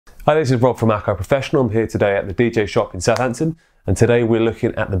Hi, this is Rob from Akai Professional. I'm here today at the DJ shop in Southampton, and today we're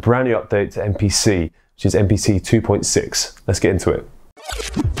looking at the brand new update to MPC, which is MPC 2.6. Let's get into it.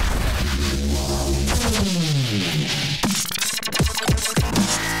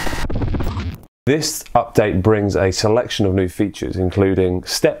 This update brings a selection of new features, including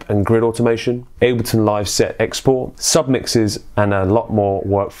step and grid automation, Ableton Live set export, submixes, and a lot more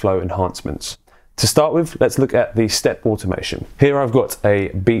workflow enhancements. To start with, let's look at the step automation. Here I've got a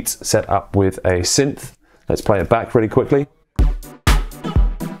beat set up with a synth. Let's play it back really quickly.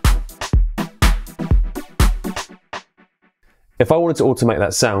 If I wanted to automate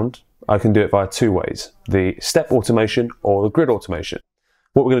that sound, I can do it via two ways, the step automation or the grid automation.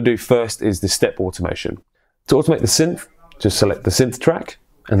 What we're going to do first is the step automation. To automate the synth, just select the synth track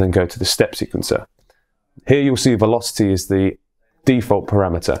and then go to the step sequencer. Here you'll see velocity is the default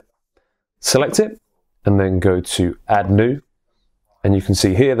parameter. Select it and then go to add new, and you can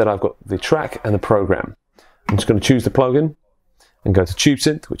see here that I've got the track and the program. I'm just going to choose the plugin and go to Tube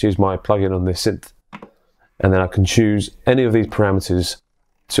Synth, which is my plugin on this synth, and then I can choose any of these parameters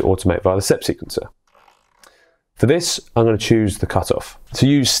to automate via the step sequencer. For this, I'm going to choose the cutoff. To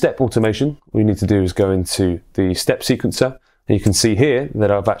use step automation, what you need to do is go into the step sequencer, and you can see here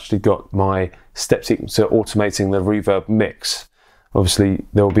that I've actually got my step sequencer automating the reverb mix. Obviously,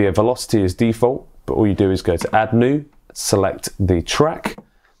 there will be a velocity as default, but all you do is go to add new, select the track,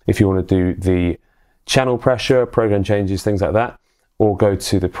 if you want to do the channel pressure, program changes, things like that, or go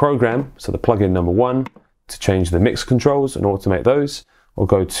to the program, so the plugin number 1, to change the mix controls and automate those, or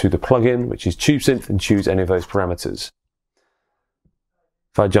go to the plugin, which is Tube Synth, and choose any of those parameters.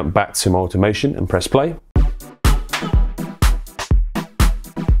 If I jump back to my automation and press play,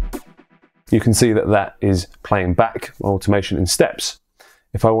 you can see that that is playing back my automation in steps.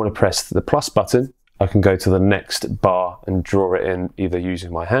 If I want to press the plus button, I can go to the next bar and draw it in either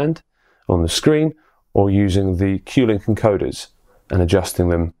using my hand on the screen or using the qlink encoders and adjusting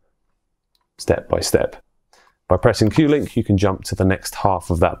them step by step. By pressing qlink, you can jump to the next half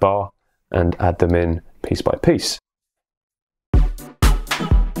of that bar and add them in piece by piece. To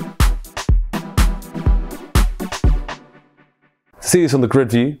see this on the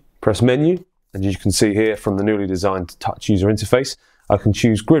grid view, press menu, and as you can see here from the newly designed touch user interface, I can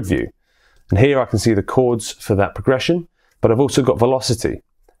choose grid view. And here I can see the chords for that progression, but I've also got velocity.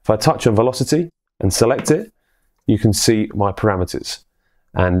 If I touch on velocity and select it, you can see my parameters.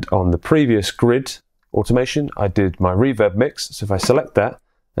 And on the previous grid automation, I did my reverb mix. So if I select that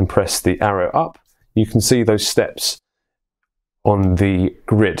and press the arrow up, you can see those steps on the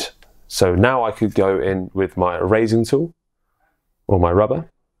grid. So now I could go in with my erasing tool or my rubber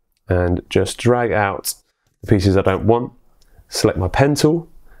and just drag out the pieces I don't want, select my pen tool,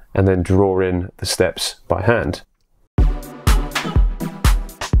 and then draw in the steps by hand.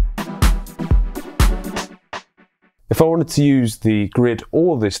 If I wanted to use the grid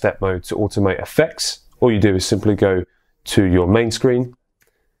or the step mode to automate effects, all you do is simply go to your main screen,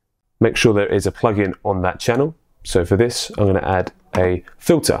 make sure there is a plugin on that channel. So for this, I'm going to add a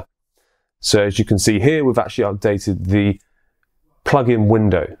filter. So as you can see here, we've actually updated the plugin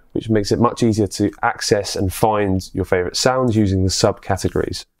window, which makes it much easier to access and find your favorite sounds using the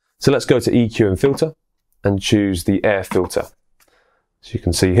subcategories. So let's go to EQ and filter and choose the air filter. So you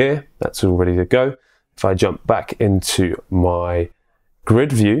can see here, that's all ready to go. If I jump back into my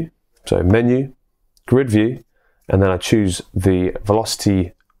grid view, so menu, grid view, and then I choose the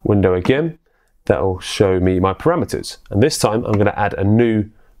velocity window again, that will show me my parameters. And this time I'm going to add a new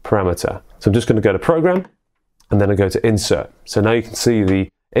parameter. So I'm just going to go to program, and then I go to insert. So now you can see the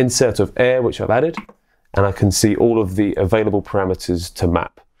insert of air, which I've added, and I can see all of the available parameters to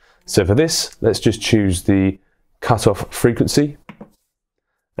map. So for this, let's just choose the cutoff frequency,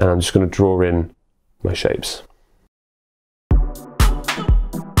 and I'm just going to draw in my shapes.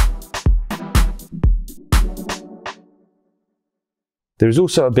 There is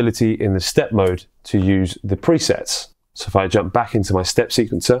also ability in the step mode to use the presets. So if I jump back into my step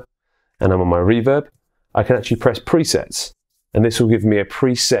sequencer and I'm on my reverb, I can actually press presets, and this will give me a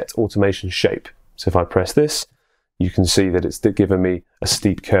preset automation shape. So if I press this, you can see that it's given me a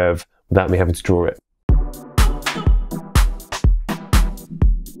steep curve without me having to draw it.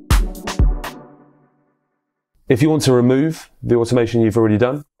 If you want to remove the automation you've already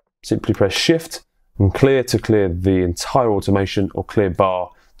done, simply press Shift and clear to clear the entire automation, or clear bar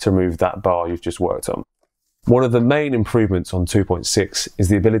to remove that bar you've just worked on. One of the main improvements on 2.6 is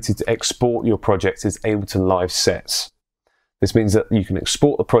the ability to export your project as Ableton Live sets. This means that you can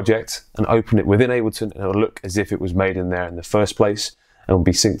export the project and open it within Ableton, and it'll look as if it was made in there in the first place and will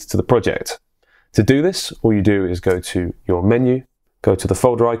be synced to the project. To do this, all you do is go to your menu, go to the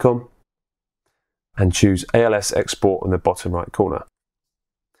folder icon and choose ALS export in the bottom right corner.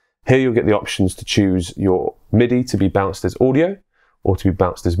 Here you'll get the options to choose your MIDI to be bounced as audio, or to be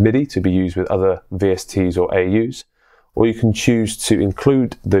bounced as MIDI to be used with other VSTs or AUs, or you can choose to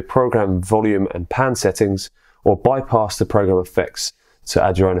include the program volume and pan settings, or bypass the program effects to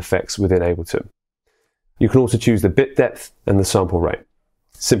add your own effects within Ableton. You can also choose the bit depth and the sample rate.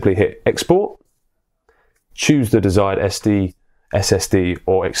 Simply hit export, choose the desired SD, SSD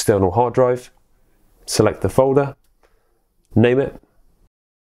or external hard drive, select the folder, name it,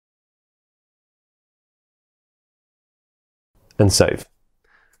 and save.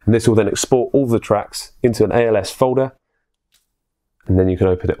 And this will then export all the tracks into an ALS folder, and then you can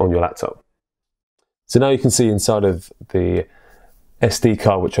open it on your laptop. So now you can see inside of the SD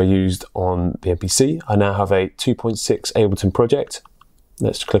card which I used on the MPC, I now have a 2.6 Ableton project.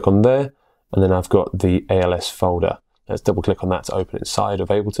 Let's click on there, and then I've got the ALS folder. Let's double click on that to open it inside of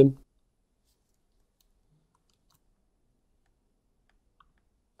Ableton.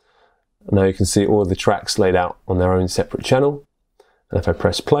 Now you can see all of the tracks laid out on their own separate channel. And if I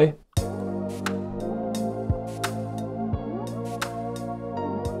press play,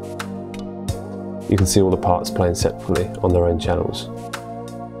 you can see all the parts playing separately on their own channels.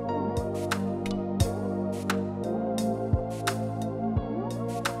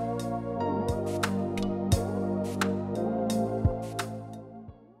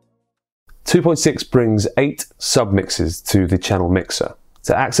 .6 brings 8 submixes to the channel mixer.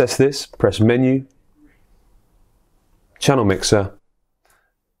 To access this, press Menu, Channel Mixer,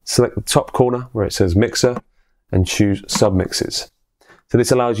 select the top corner where it says Mixer, and choose Submixes. So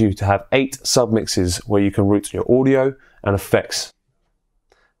this allows you to have 8 submixes where you can route your audio and effects.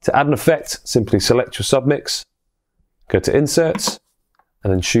 To add an effect, simply select your submix, go to Inserts,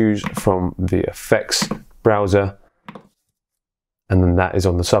 and then choose from the Effects browser, and then that is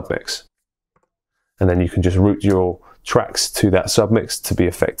on the submix. And then you can just route your tracks to that submix to be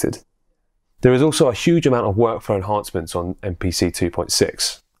affected. There is also a huge amount of workflow enhancements on MPC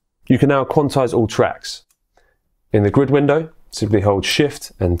 2.6. You can now quantize all tracks. In the grid window, simply hold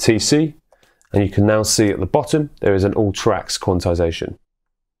Shift and TC, and you can now see at the bottom there is an all tracks quantization.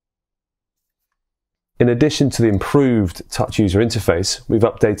 In addition to the improved touch user interface, we've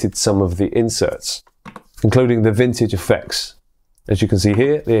updated some of the inserts, including the vintage effects. As you can see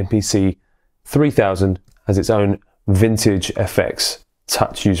here, the MPC 3000 has its own Vintage FX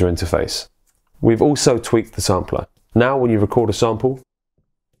touch user interface. We've also tweaked the sampler. Now when you record a sample,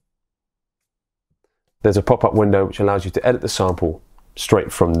 there's a pop-up window which allows you to edit the sample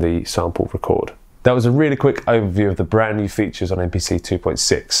straight from the sample record. That was a really quick overview of the brand new features on MPC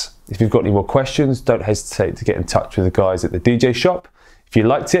 2.6. If you've got any more questions, don't hesitate to get in touch with the guys at the DJ shop. If you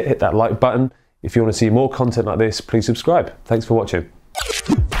liked it, hit that like button. If you want to see more content like this, please subscribe. Thanks for watching.